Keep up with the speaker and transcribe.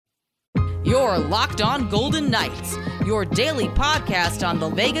Your Locked On Golden Knights, your daily podcast on the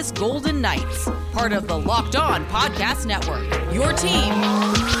Vegas Golden Knights, part of the Locked On Podcast Network, your team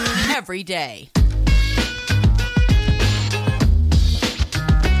every day.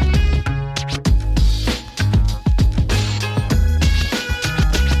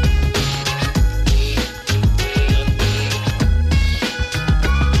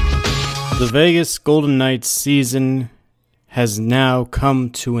 The Vegas Golden Knights season has now come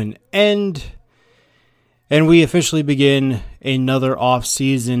to an end, and we officially begin another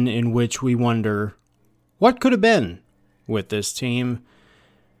off-season in which we wonder what could have been with this team.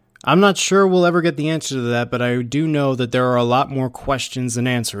 I'm not sure we'll ever get the answer to that, but I do know that there are a lot more questions than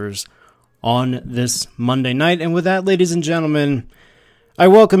answers on this Monday night. And with that, ladies and gentlemen, I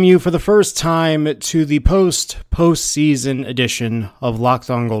welcome you for the first time to the postseason edition of Locked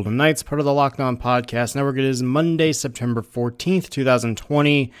On Golden Knights, part of the Locked On Podcast Network. It is Monday, September 14th,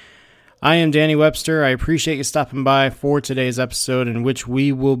 2020. I am Danny Webster. I appreciate you stopping by for today's episode, in which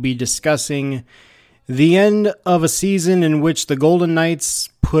we will be discussing the end of a season in which the Golden Knights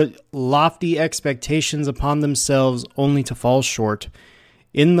put lofty expectations upon themselves only to fall short.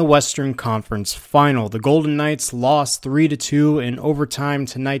 In the Western Conference Final, the Golden Knights lost 3-2 in overtime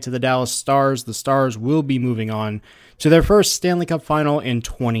tonight to the Dallas Stars. The Stars will be moving on to their first Stanley Cup Final in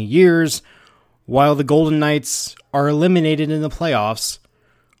 20 years, while the Golden Knights are eliminated in the playoffs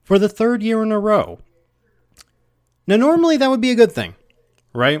for the third year in a row. Now, normally that would be a good thing,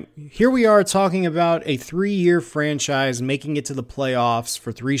 right? Here we are talking about a 3-year franchise making it to the playoffs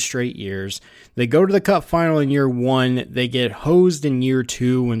for 3 straight years. They go to the Cup Final in year 1. They get hosed in year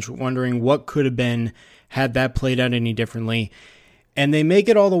 2, and wondering what could have been had that played out any differently. And they make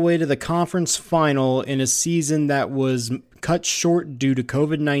it all the way to the conference final in a season that was cut short due to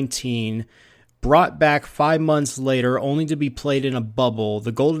COVID-19, brought back 5 months later, only to be played in a bubble.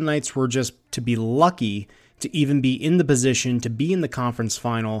 The Golden Knights were just to be lucky to even be in the position to be in the conference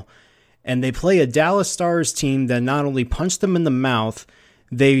final, and they play a Dallas Stars team that not only punched them in the mouth,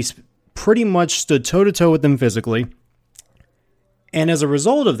 they pretty much stood toe-to-toe with them physically, and as a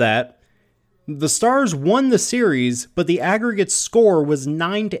result of that, the Stars won the series, but the aggregate score was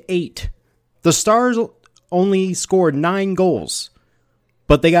 9-8. The Stars only scored 9 goals,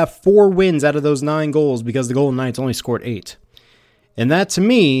 but they got 4 wins out of those 9 goals because the Golden Knights only scored 8, and that, to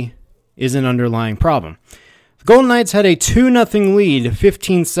me, is an underlying problem. The Golden Knights had a 2-0 lead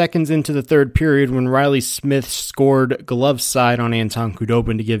 15 seconds into the third period when Riley Smith scored glove side on Anton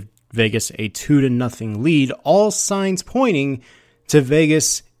Khudobin to give Vegas a 2-0 lead, all signs pointing to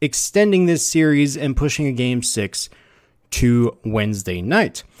Vegas extending this series and pushing a Game 6 to Wednesday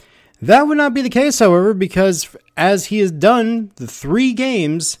night. That would not be the case, however, because as he has done the 3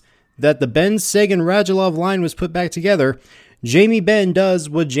 games that the Benn, Seguin, Radulov line was put back together, Jamie Benn does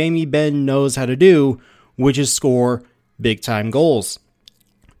what Jamie Benn knows how to do, which is score big-time goals.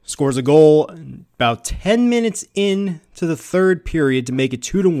 Scores a goal about 10 minutes into the third period to make it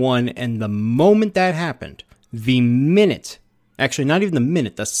 2-1, and the moment that happened, actually not even the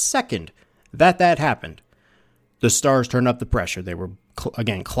minute, the second that happened, the Stars turned up the pressure. They were,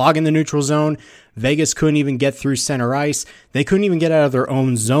 again, clogging the neutral zone. Vegas couldn't even get through center ice. They couldn't even get out of their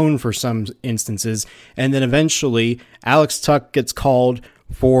own zone for some instances, and then eventually Alex Tuch gets called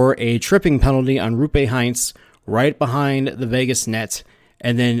for a tripping penalty on Rupe Hintz right behind the Vegas net.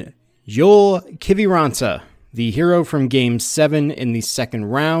 And then Joel Kiviranta, the hero from Game 7 in the second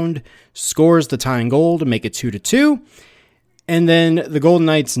round, scores the tying goal to make it 2-2. And then the Golden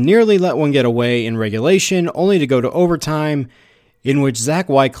Knights nearly let one get away in regulation, only to go to overtime, in which Zach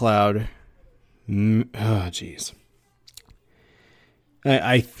Whitecloud...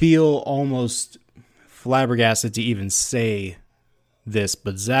 I feel almost flabbergasted to even say this,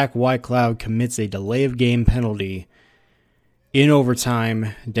 but Zach Whitecloud commits a delay of game penalty in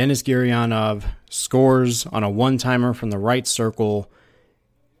overtime. Denis Gurianov scores on a one-timer from the right circle,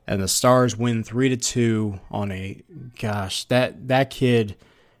 and the Stars win 3-2 on a, that kid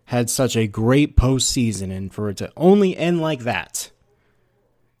had such a great postseason, and for it to only end like that,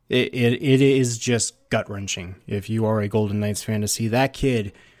 it is just gut-wrenching if you are a Golden Knights fan to see that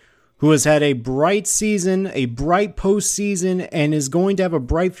kid who has had a bright season, a bright postseason, and is going to have a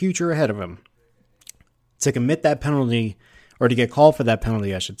bright future ahead of him, to commit that penalty, or to get called for that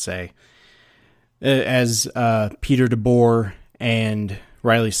penalty, I should say, as Peter DeBoer and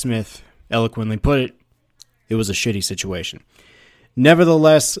Riley Smith eloquently put it, it was a shitty situation.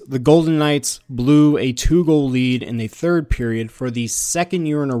 Nevertheless, the Golden Knights blew a 2-goal lead in the third period. For the second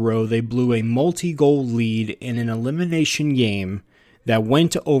year in a row, they blew a multi-goal lead in an elimination game that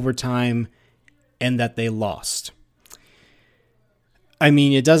went to overtime and that they lost. I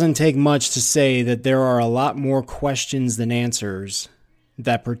mean, it doesn't take much to say that there are a lot more questions than answers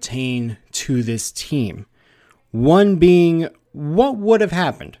that pertain to this team. One being, what would have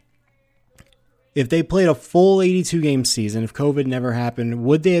happened if they played a full 82-game season? If COVID never happened,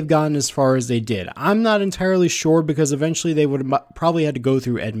 would they have gotten as far as they did? I'm not entirely sure, because eventually they would have probably had to go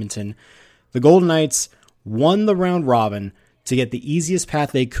through Edmonton. The Golden Knights won the round robin to get the easiest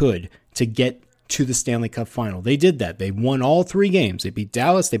path they could to get to the Stanley Cup final. They did that. They won all 3 games. They beat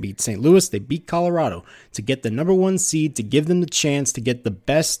Dallas, they beat St. Louis, they beat Colorado to get the number 1 seed, to give them the chance to get the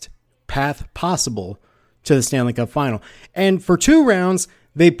best path possible to the Stanley Cup final. And for 2 rounds,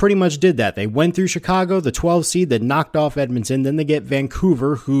 they pretty much did that. They went through Chicago, the 12 seed that knocked off Edmonton. Then they get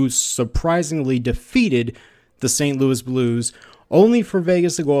Vancouver, who surprisingly defeated the St. Louis Blues, only for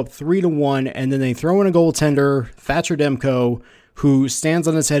Vegas to go up 3-1. And then they throw in a goaltender, Thatcher Demko, who stands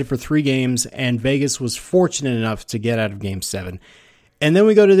on his head for 3 games, and Vegas was fortunate enough to get out of Game 7. And then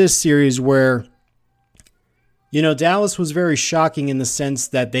we go to this series where, Dallas was very shocking in the sense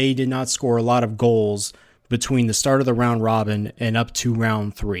that they did not score a lot of goals between the start of the round robin and up to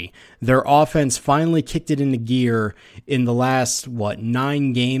round 3. Their offense finally kicked it into gear in the last,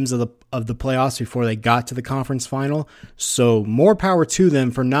 9 games of the playoffs before they got to the conference final. So more power to them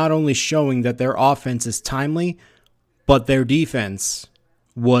for not only showing that their offense is timely, but their defense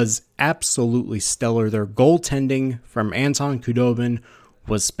was absolutely stellar. Their goaltending from Anton Khudobin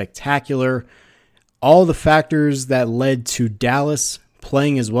was spectacular. All the factors that led to Dallas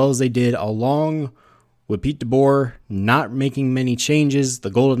playing as well as they did, along with Pete DeBoer not making many changes,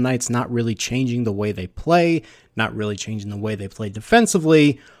 the Golden Knights not really changing the way they play, not really changing the way they play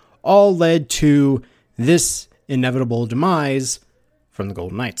defensively, all led to this inevitable demise from the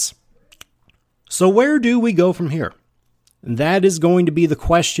Golden Knights. So where do we go from here? That is going to be the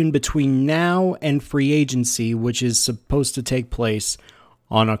question between now and free agency, which is supposed to take place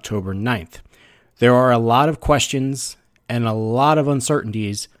on October 9th. There are a lot of questions and a lot of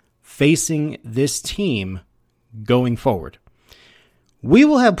uncertainties facing this team going forward. We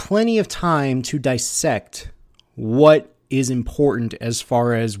will have plenty of time to dissect what is important as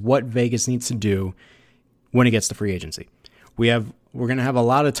far as what Vegas needs to do when it gets to free agency. We're going to have a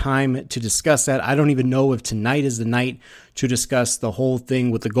lot of time to discuss that. I don't even know if tonight is the night to discuss the whole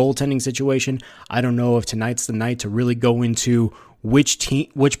thing with the goaltending situation. I don't know if tonight's the night to really go into which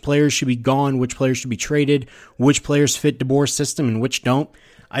players should be gone, which players should be traded, which players fit DeBoer's system and which don't.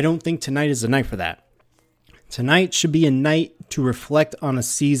 I don't think tonight is the night for that. Tonight should be a night to reflect on a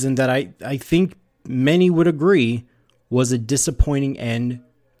season that I think many would agree was a disappointing end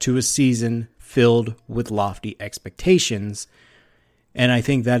to a season filled with lofty expectations. And I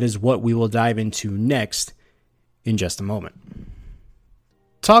think that is what we will dive into next in just a moment.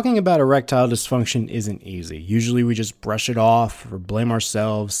 Talking about erectile dysfunction isn't easy. Usually we just brush it off or blame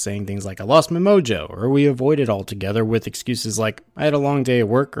ourselves, saying things like, I lost my mojo, or we avoid it altogether with excuses like, I had a long day at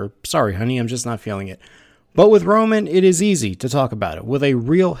work, or sorry, honey, I'm just not feeling it. But with Roman, it is easy to talk about it. With a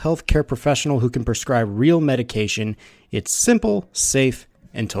real healthcare professional who can prescribe real medication, it's simple, safe,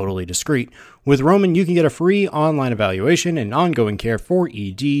 and totally discreet. With Roman, you can get a free online evaluation and ongoing care for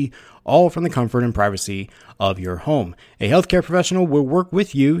ED, all from the comfort and privacy of your home. A healthcare professional will work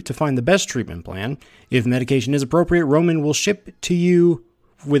with you to find the best treatment plan. If medication is appropriate, Roman will ship to you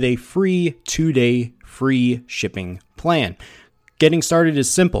with a free 2-day free shipping plan. Getting started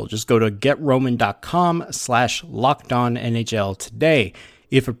is simple. Just go to getroman.com/LockedOnNHL today.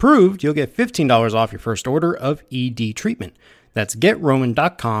 If approved, you'll get $15 off your first order of ED treatment. That's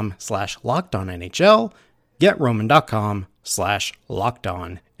getroman.com/LockedOnNHL,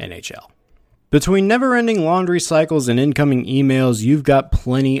 getroman.com/LockedOnNHL. Between never-ending laundry cycles and incoming emails, you've got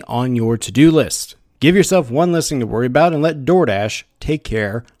plenty on your to-do list. Give yourself one less thing to worry about and let DoorDash take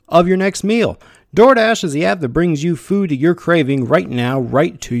care of your next meal. DoorDash is the app that brings you food that you're craving right now,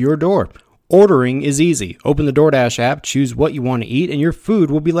 right to your door. Ordering is easy. Open the DoorDash app, choose what you want to eat, and your food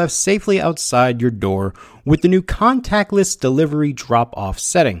will be left safely outside your door with the new contactless delivery drop-off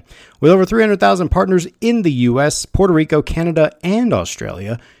setting. With over 300,000 partners in the U.S., Puerto Rico, Canada, and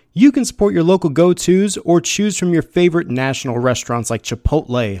Australia, you can support your local go-tos or choose from your favorite national restaurants like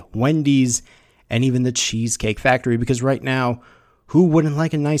Chipotle, Wendy's, and even the Cheesecake Factory, because right now, who wouldn't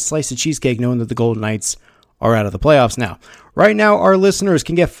like a nice slice of cheesecake knowing that the Golden Knights are out of the playoffs now? Right now, our listeners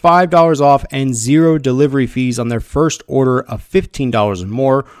can get $5 off and 0 delivery fees on their first order of $15 or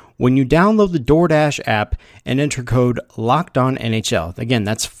more when you download the DoorDash app and enter code LOCKEDONNHL. Again,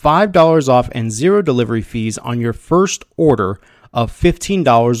 that's $5 off and 0 delivery fees on your first order of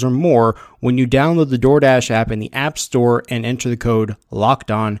 $15 or more when you download the DoorDash app in the App Store and enter the code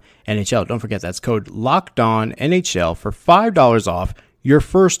LOCKEDONNHL. Don't forget, that's code LOCKEDONNHL for $5 off your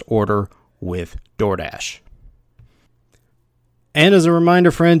first order with DoorDash. And as a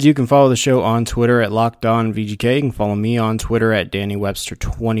reminder, friends, you can follow the show on Twitter at LockedOnVGK. You can follow me on Twitter at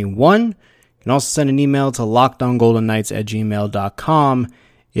DannyWebster21. You can also send an email to LockedOnGoldenKnights@gmail.com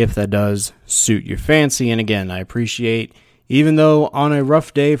if that does suit your fancy. And again, I appreciate, even though on a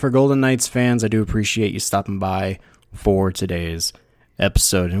rough day for Golden Knights fans, I do appreciate you stopping by for today's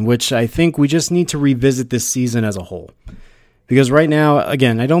episode, in which I think we just need to revisit this season as a whole. Because right now,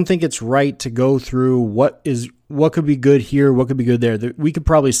 again, I don't think it's right to go through what could be good here, what could be good there. We could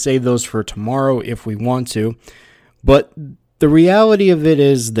probably save those for tomorrow if we want to. But the reality of it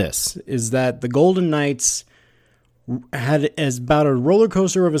is this, is that the Golden Knights had as about a roller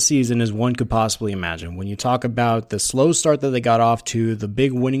coaster of a season as one could possibly imagine. When you talk about the slow start that they got off to, the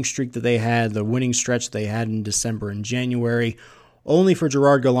big winning streak that they had, the winning stretch they had in December and January, only for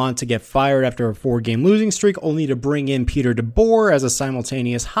Gerard Gallant to get fired after a 4-game losing streak, only to bring in Peter DeBoer as a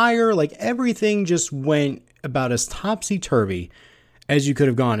simultaneous hire. Like, everything just went about as topsy-turvy as you could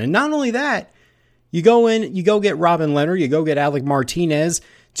have gone. And not only that, you go in, you go get Robin Lehner, you go get Alec Martinez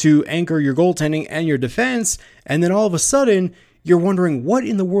to anchor your goaltending and your defense, and then all of a sudden, you're wondering, what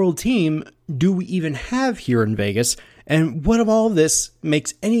in the world team do we even have here in Vegas? And what of all of this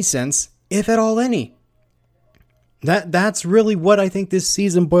makes any sense, if at all any? That's really what I think this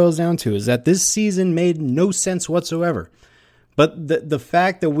season boils down to, is that this season made no sense whatsoever. But the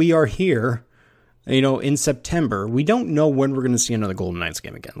fact that we are here, in September, we don't know when we're going to see another Golden Knights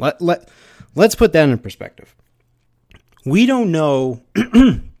game again. Let's put that in perspective. We don't know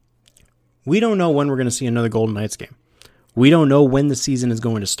when we're going to see another Golden Knights game. We don't know when the season is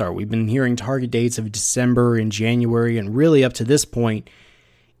going to start. We've been hearing target dates of December and January, and really up to this point,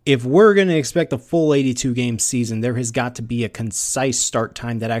 if we're going to expect a full 82-game season, there has got to be a concise start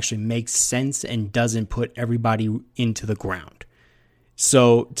time that actually makes sense and doesn't put everybody into the ground.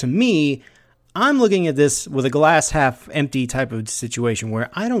 So, to me, I'm looking at this with a glass half empty type of situation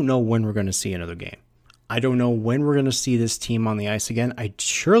where I don't know when we're going to see another game. I don't know when we're going to see this team on the ice again. I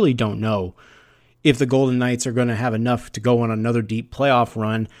surely don't know if the Golden Knights are going to have enough to go on another deep playoff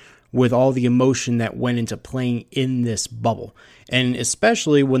run with all the emotion that went into playing in this bubble. And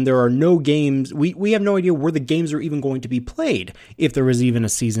especially when there are no games, we have no idea where the games are even going to be played if there is even a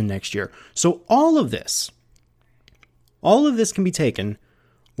season next year. So all of this can be taken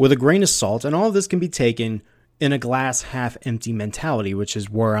with a grain of salt, and all of this can be taken in a glass half empty mentality, which is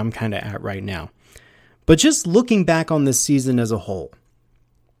where I'm kind of at right now. But just looking back on this season as a whole,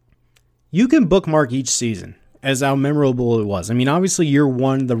 you can bookmark each season as how memorable it was. I mean, obviously, year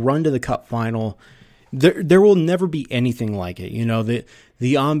one, the run to the Cup final, there will never be anything like it.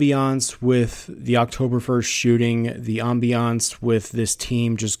 The ambiance with the October 1st shooting, the ambiance with this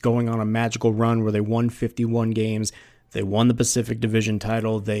team just going on a magical run where they won 51 games, they won the Pacific Division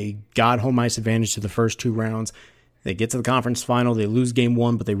title, they got home ice advantage to the first 2 rounds, they get to the conference final, they lose game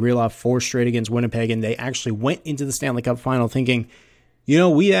 1, but they reel off 4 straight against Winnipeg, and they actually went into the Stanley Cup final thinking,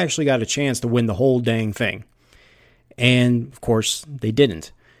 we actually got a chance to win the whole dang thing. And, of course, they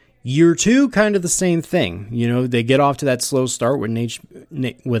didn't. Year 2, kind of the same thing. They get off to that slow start with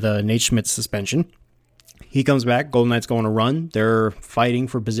Nate Schmidt's suspension. He comes back. Golden Knights go on a run. They're fighting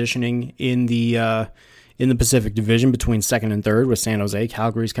for positioning in the Pacific Division between second and third with San Jose.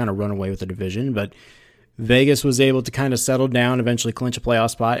 Calgary's kind of run away with the division, but Vegas was able to kind of settle down, eventually clinch a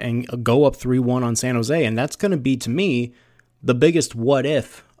playoff spot, and go up 3-1 on San Jose. And that's going to be, to me, the biggest what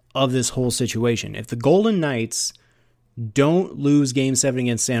if of this whole situation. If the Golden Knights don't lose Game 7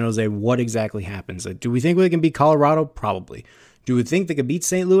 against San Jose, what exactly happens? Do we think we can beat Colorado? Probably. Do we think they could beat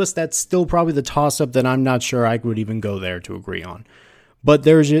St. Louis? That's still probably the toss-up that I'm not sure I would even go there to agree on. But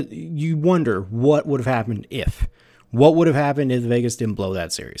you wonder what would have happened if. What would have happened if Vegas didn't blow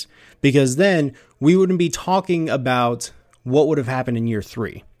that series? Because then we wouldn't be talking about what would have happened in year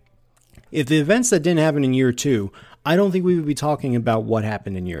 3. If the events that didn't happen in year 2, I don't think we would be talking about what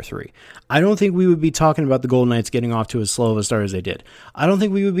happened in year 3. I don't think we would be talking about the Golden Knights getting off to as slow of a start as they did. I don't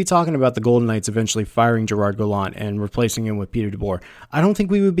think we would be talking about the Golden Knights eventually firing Gerard Gallant and replacing him with Peter DeBoer. I don't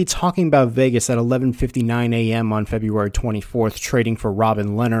think we would be talking about Vegas at 11:59 a.m. on February 24th trading for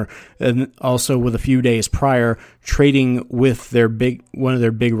Robin Lehner, and also with a few days prior trading with one of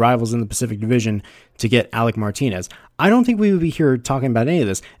their big rivals in the Pacific Division to get Alec Martinez. I don't think we would be here talking about any of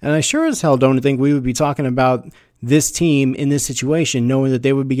this, and I sure as hell don't think we would be talking about this team in this situation, knowing that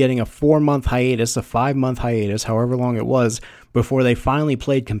they would be getting a 4-month hiatus, a 5-month hiatus, however long it was, before they finally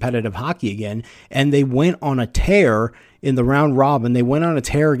played competitive hockey again. And they went on a tear in the round robin. They went on a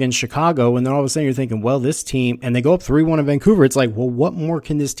tear against Chicago, and then all of a sudden you're thinking, well, this team, and they go up 3-1 in Vancouver. It's like, well, what more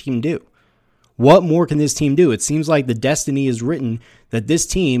can this team do? What more can this team do? It seems like the destiny is written that this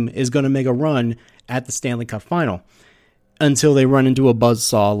team is going to make a run at the Stanley Cup final until they run into a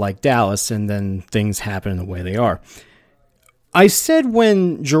buzzsaw like Dallas, and then things happen the way they are. I said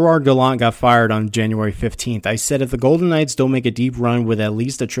when Gerard Gallant got fired on January 15th, I said if the Golden Knights don't make a deep run with at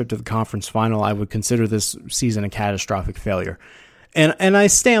least a trip to the conference final, I would consider this season a catastrophic failure. And I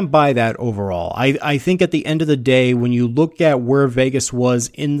stand by that overall. I think at the end of the day, when you look at where Vegas was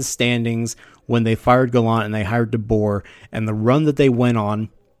in the standings when they fired Gallant and they hired DeBoer, and the run that they went on,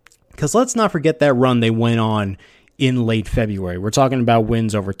 because let's not forget that run they went on in late February. We're talking about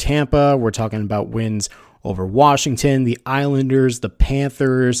wins over Tampa. We're talking about wins over Washington, the Islanders, the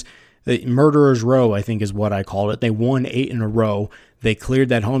Panthers, the Murderers Row, I think is what I called it. They won 8 in a row. They cleared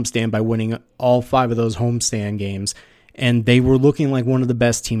that homestand by winning all 5 of those homestand games. And they were looking like one of the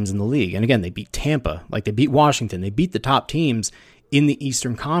best teams in the league. And again, they beat Tampa, like they beat Washington. They beat the top teams in the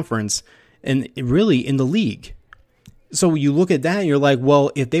Eastern Conference and really in the league. So you look at that and you're like,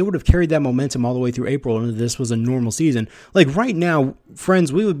 well, if they would have carried that momentum all the way through April and this was a normal season, like right now,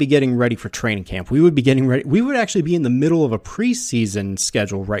 friends, we would be getting ready for training camp. We would be getting ready. We would actually be in the middle of a preseason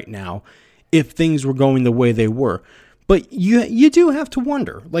schedule right now if things were going the way they were. But you do have to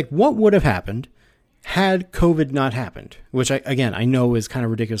wonder, like, what would have happened had COVID not happened, which I know is kind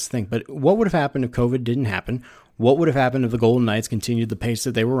of ridiculous to think, but what would have happened if COVID didn't happen? What would have happened if the Golden Knights continued the pace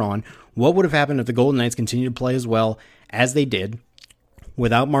that they were on? What would have happened if the Golden Knights continued to play as well as they did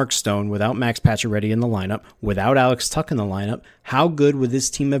without Mark Stone, without Max Pacioretty in the lineup, without Alex Tuch in the lineup? How good would this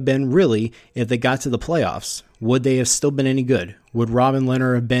team have been really if they got to the playoffs? Would they have still been any good? Would Robin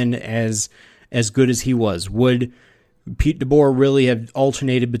Lehner have been as good as he was? Would Pete DeBoer really have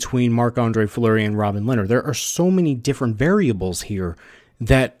alternated between Marc-Andre Fleury and Robin Lehner? There are so many different variables here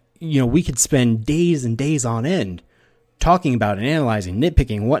that, we could spend days and days on end talking about and analyzing,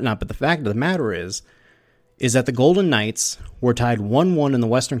 nitpicking, and whatnot. But the fact of the matter is that the Golden Knights were tied 1-1 in the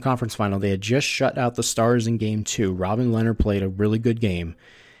Western Conference Final. They had just shut out the Stars in Game 2. Robin Lehner played a really good game.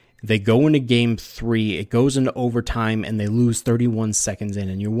 They go into Game 3. It goes into overtime, and they lose 31 seconds in.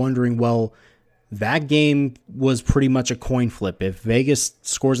 And you're wondering, well, that game was pretty much a coin flip. If Vegas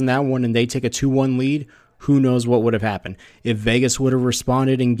scores in that one and they take a 2-1 lead, who knows what would have happened? If Vegas would have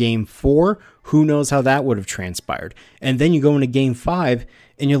responded in Game 4, who knows how that would have transpired? And then you go into Game 5,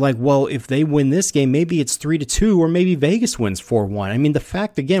 and you're like, well, if they win this game, maybe it's 3-2, or maybe Vegas wins 4-1. I mean, the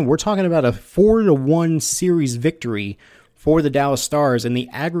fact, again, we're talking about a 4-1 series victory for the Dallas Stars, and the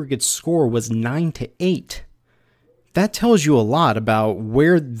aggregate score was 9-8. That tells you a lot about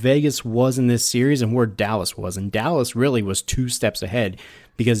where Vegas was in this series and where Dallas was. And Dallas really was 2 steps ahead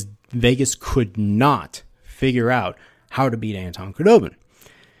because Vegas could not figure out how to beat Anton Khudobin.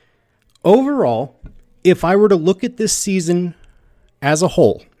 Overall, if I were to look at this season as a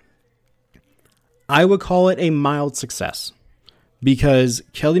whole, I would call it a mild success because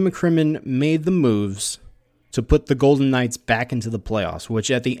Kelly McCrimmon made the moves to put the Golden Knights back into the playoffs,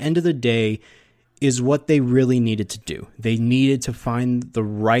 which at the end of the day is what they really needed to do. They needed to find the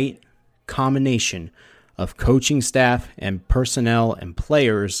right combination of coaching staff and personnel and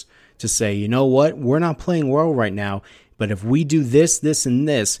players to say, you know what, we're not playing well right now, but if we do this, this, and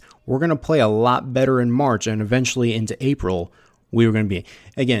this, we're going to play a lot better in March and eventually into April. We were going to be.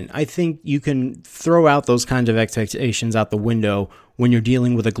 Again, I think you can throw out those kinds of expectations out the window when you're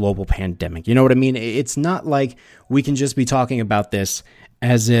dealing with a global pandemic. You know what I mean? It's not like we can just be talking about this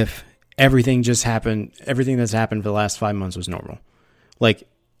as if everything that's happened for the last 5 months was normal. Like,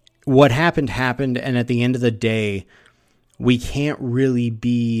 what happened, and at the end of the day, we can't really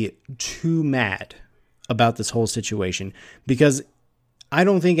be too mad about this whole situation because I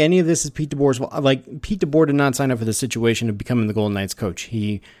don't think any of this is Pete DeBoer's fault. Like, Pete DeBoer did not sign up for the situation of becoming the Golden Knights coach.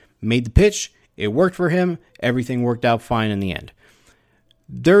 He made the pitch. It worked for him. Everything worked out fine in the end.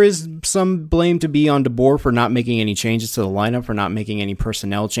 There is some blame to be on DeBoer for not making any changes to the lineup, for not making any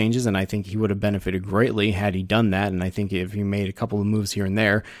personnel changes, and I think he would have benefited greatly had he done that, and I think if he made a couple of moves here and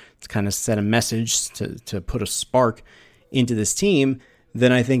there to kind of set a message to put a spark into this team,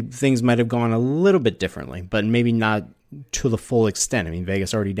 then I think things might have gone a little bit differently, but maybe not to the full extent. I mean,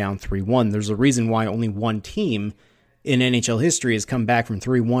 Vegas already down 3-1. There's a reason why only one team in NHL history has come back from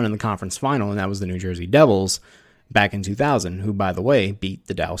 3-1 in the conference final, and that was the New Jersey Devils back in 2000, who, by the way, beat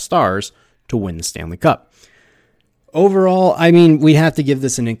the Dallas Stars to win the Stanley Cup. Overall, I mean, we have to give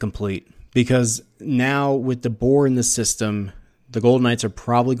this an incomplete because now with DeBoer in the system, the Golden Knights are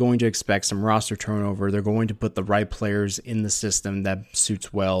probably going to expect some roster turnover. They're going to put the right players in the system that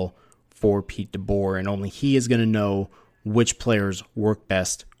suits well for Pete DeBoer, and only he is going to know which players work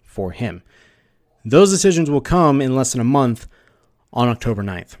best for him. Those decisions will come in less than a month on October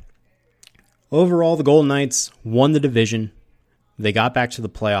 9th. Overall, the Golden Knights won the division. They got back to the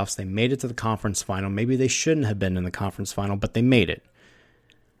playoffs. They made it to the conference final. Maybe they shouldn't have been in the conference final, but they made it.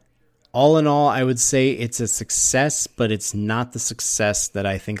 All in all, I would say it's a success, but it's not the success that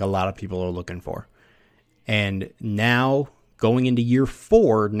I think a lot of people are looking for. And now, going into year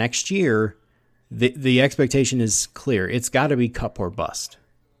 4 next year, the expectation is clear. It's got to be cup or bust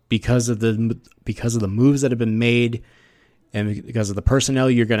because of the moves that have been made and because of the personnel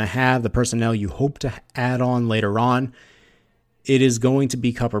you're going to have, the personnel you hope to add on later on. It is going to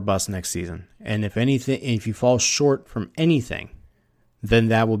be cup or bust next season. And if you fall short from anything, then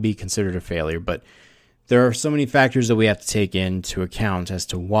that will be considered a failure. But there are so many factors that we have to take into account as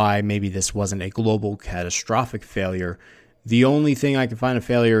to why maybe this wasn't a global catastrophic failure. The only thing I can find a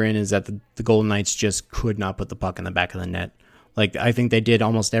failure in is that the Golden Knights just could not put the puck in the back of the net. Like, I think they did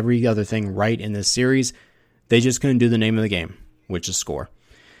almost every other thing right in this series. They just couldn't do the name of the game, which is score.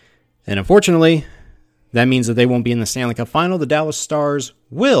 And unfortunately, that means that they won't be in the Stanley Cup final. The Dallas Stars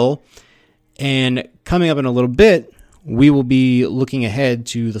will. And coming up in a little bit, we will be looking ahead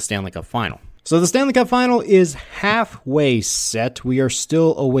to the Stanley Cup final. So the Stanley Cup final is halfway set. We are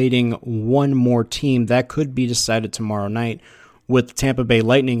still awaiting one more team. That could be decided tomorrow night with the Tampa Bay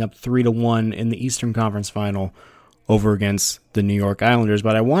Lightning up 3-1 in the Eastern Conference final over against the New York Islanders.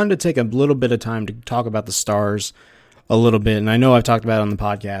 But I wanted to take a little bit of time to talk about the Stars a little bit. And I know I've talked about it on the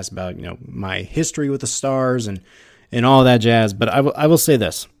podcast about, my history with the Stars and all that jazz. But I will say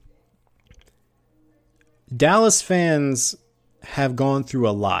this. Dallas fans have gone through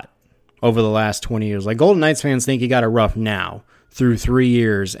a lot over the last 20 years. Like, Golden Knights fans think you got it rough now through 3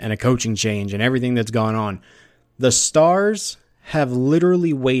 years and a coaching change and everything that's gone on. The Stars have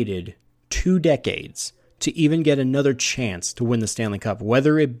literally waited 2 decades to even get another chance to win the Stanley Cup,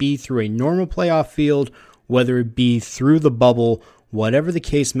 whether it be through a normal playoff field, whether it be through the bubble, whatever the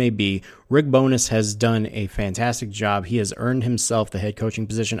case may be. Rick Bowness has done a fantastic job. He has earned himself the head coaching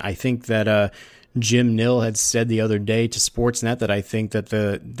position. I think that Jim Nill had said the other day to Sportsnet that I think that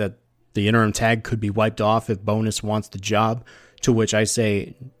the interim tag could be wiped off if Bowness wants the job, to which I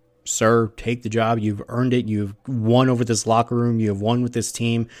say, sir, take the job. You've earned it. You've won over this locker room. You have won with this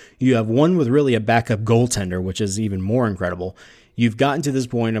team. You have won with really a backup goaltender, which is even more incredible. You've gotten to this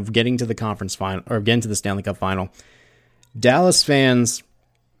point of getting to the conference final or getting to the Stanley Cup final. Dallas fans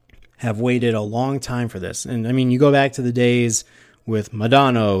have waited a long time for this. And I mean, you go back to the days with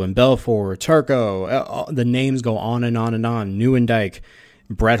Modano and Belfour, Turco, the names go on and on and on. Neuendijk,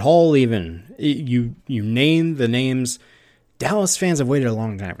 Brett Hull even. You name the names. Dallas fans have waited a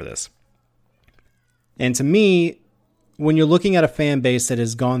long time for this. And to me, when you're looking at a fan base that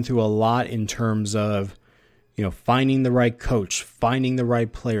has gone through a lot in terms of, finding the right coach, finding the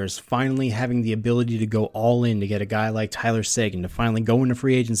right players, finally having the ability to go all in to get a guy like Tyler Seguin, to finally go into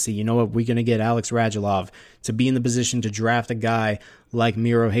free agency. You know what? We're going to get Alex Radulov, to be in the position to draft a guy like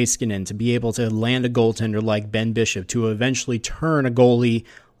Miro Heiskanen, to be able to land a goaltender like Ben Bishop, to eventually turn a goalie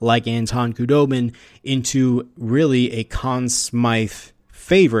like Anton Khudobin into really a Conn Smythe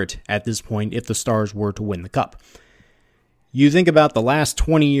favorite at this point if the Stars were to win the Cup. You think about the last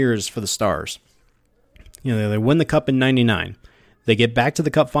 20 years for the Stars. They win the Cup in 99. They get back to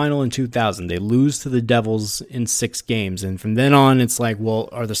the Cup final in 2000. They lose to the Devils in 6 games. And from then on, it's like, well,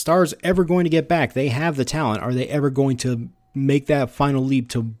 are the Stars ever going to get back? They have the talent. Are they ever going to make that final leap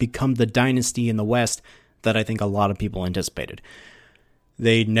to become the dynasty in the West that I think a lot of people anticipated?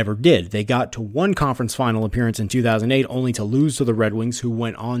 They never did. They got to one conference final appearance in 2008, only to lose to the Red Wings, who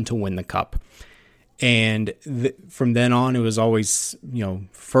went on to win the Cup. And from then on, it was always,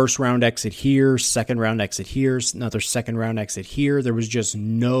 first round exit here, second round exit here, another second round exit here. There was just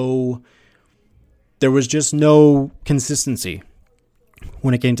no consistency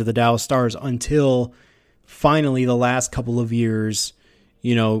when it came to the Dallas Stars until finally the last couple of years.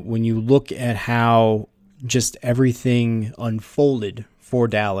 When you look at how just everything unfolded for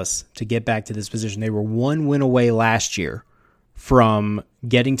Dallas to get back to this position, they were 1 win away last year from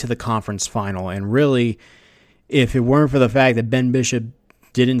getting to the conference final. And really, if it weren't for the fact that Ben Bishop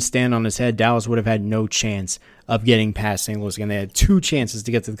didn't stand on his head, Dallas would have had no chance of getting past St. Louis again. They had 2 chances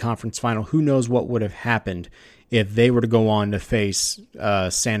to get to the conference final. Who knows what would have happened if they were to go on to face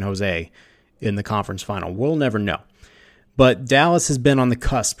San Jose in the conference final. We'll never know. But Dallas has been on the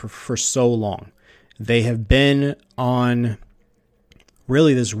cusp for so long. They have been on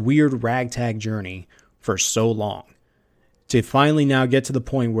really this weird ragtag journey for so long. To finally now get to the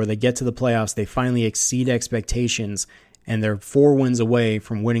point where they get to the playoffs, they finally exceed expectations, and they're 4 wins away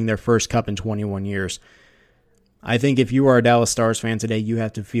from winning their first Cup in 21 years. I think if you are a Dallas Stars fan today, you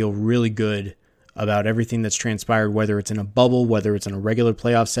have to feel really good about everything that's transpired, whether it's in a bubble, whether it's in a regular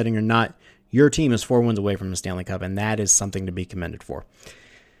playoff setting or not. your team is 4 wins away from the Stanley Cup, and that is something to be commended for.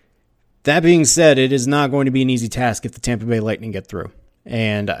 That being said, it is not going to be an easy task if the Tampa Bay Lightning get through.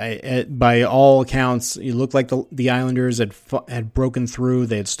 And by all accounts, it looked like the Islanders had broken through.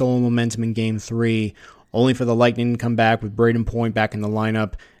 They had stolen momentum in Game 3, only for the Lightning to come back with Braden Point back in the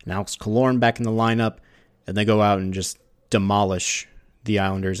lineup and Alex Killorn back in the lineup, and they go out and just demolish the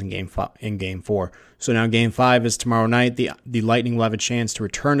Islanders in Game 4. So now Game 5 is tomorrow night. The Lightning will have a chance to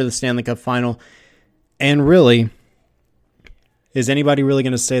return to the Stanley Cup Final. And really, is anybody really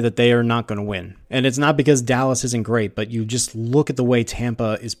going to say that they are not going to win? And it's not because Dallas isn't great, but you just look at the way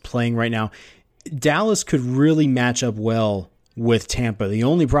Tampa is playing right now. Dallas could really match up well with Tampa. The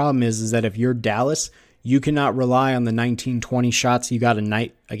only problem is that if you're Dallas, you cannot rely on the 19-20 shots you got a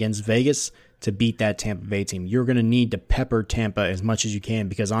night against Vegas to beat that Tampa Bay team. You're going to need to pepper Tampa as much as you can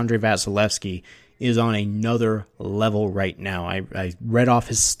because Andrei Vasilevsky is on another level right now. I read off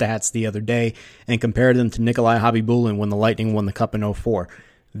his stats the other day and compared them to Nikolai Khabibulin when the Lightning won the Cup in 2004.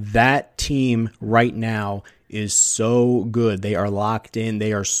 That team right now is so good. They are locked in.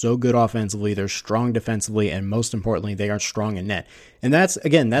 They are so good offensively. They're strong defensively. And most importantly, they are strong in net. And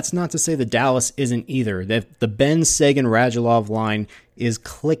that's not to say that Dallas isn't either. The Ben Sagan-Radulov line is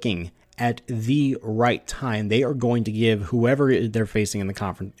clicking at the right time. They are going to give whoever they're facing in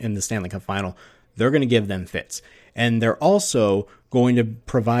the Stanley Cup Final, they're going to give them fits. And they're also going to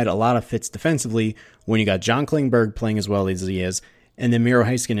provide a lot of fits defensively when you got John Klingberg playing as well as he is, and then Miro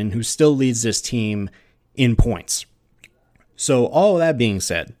Heiskanen, who still leads this team in points. So all of that being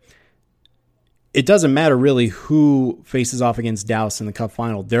said, it doesn't matter really who faces off against Dallas in the Cup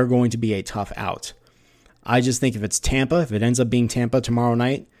Final. They're going to be a tough out. I just think if it's Tampa, if it ends up being Tampa tomorrow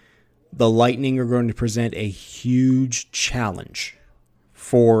night, the Lightning are going to present a huge challenge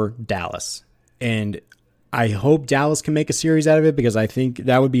for Dallas. And I hope Dallas can make a series out of it because I think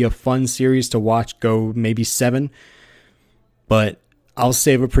that would be a fun series to watch go maybe 7. But I'll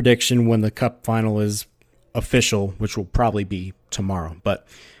save a prediction when the Cup Final is official, which will probably be tomorrow. But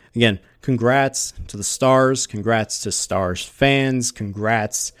again, congrats to the Stars. Congrats to Stars fans.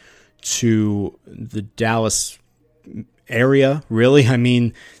 Congrats to the Dallas area, really. I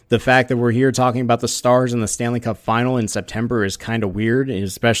mean, the fact that we're here talking about the Stars in the Stanley Cup Final in September is kind of weird,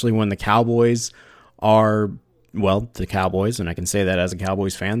 especially when the Cowboys are, well, the Cowboys, and I can say that as a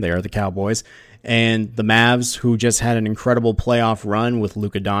Cowboys fan, they are the Cowboys, and the Mavs, who just had an incredible playoff run with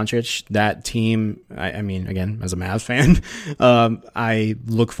Luka Doncic. That team, I mean, again, as a Mavs fan, I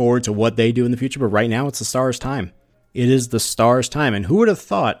look forward to what they do in the future, but right now it's the Stars' time. It is the Stars' time, and who would have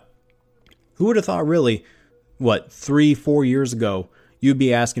thought really, 3-4 years ago, you'd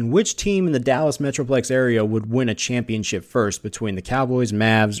be asking which team in the Dallas Metroplex area would win a championship first between the Cowboys,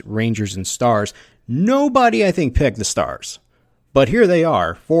 Mavs, Rangers, and Stars. Nobody, I think, picked the Stars. But here they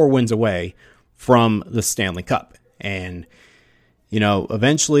are, 4 wins away from the Stanley Cup. And,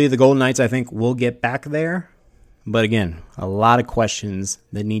 eventually the Golden Knights, I think, will get back there. But again, a lot of questions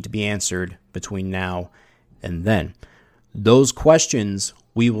that need to be answered between now and then. Those questions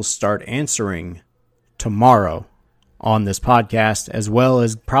we will start answering tomorrow on this podcast, as well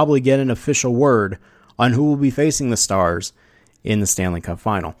as probably get an official word on who will be facing the Stars in the Stanley Cup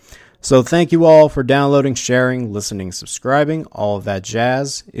Final. So thank you all for downloading, sharing, listening, subscribing. All of that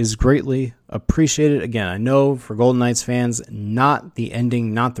jazz is greatly appreciated. Again, I know for Golden Knights fans, not the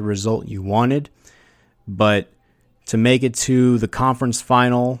ending, not the result you wanted, but to make it to the conference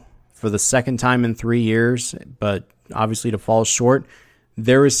final for the second time in 3 years, but obviously to fall short,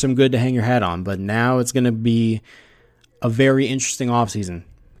 there is some good to hang your hat on. But now it's going to be a very interesting offseason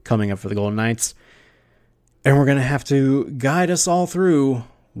coming up for the Golden Knights. And we're going to have to guide us all through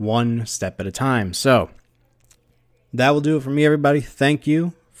one step at a time. So that will do it for me, everybody. Thank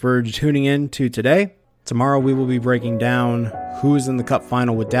you for tuning in to today. Tomorrow we will be breaking down who's in the Cup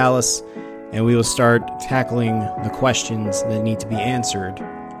Final with Dallas, and we will start tackling the questions that need to be answered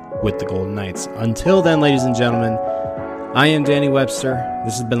with the Golden Knights. Until then, ladies and gentlemen, I am Danny Webster.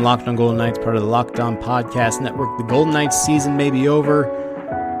 This has been Locked On Golden Knights, part of the Locked On Podcast Network. The Golden Knights season may be over,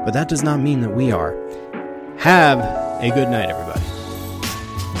 but that does not mean that we are. Have a good night, everybody.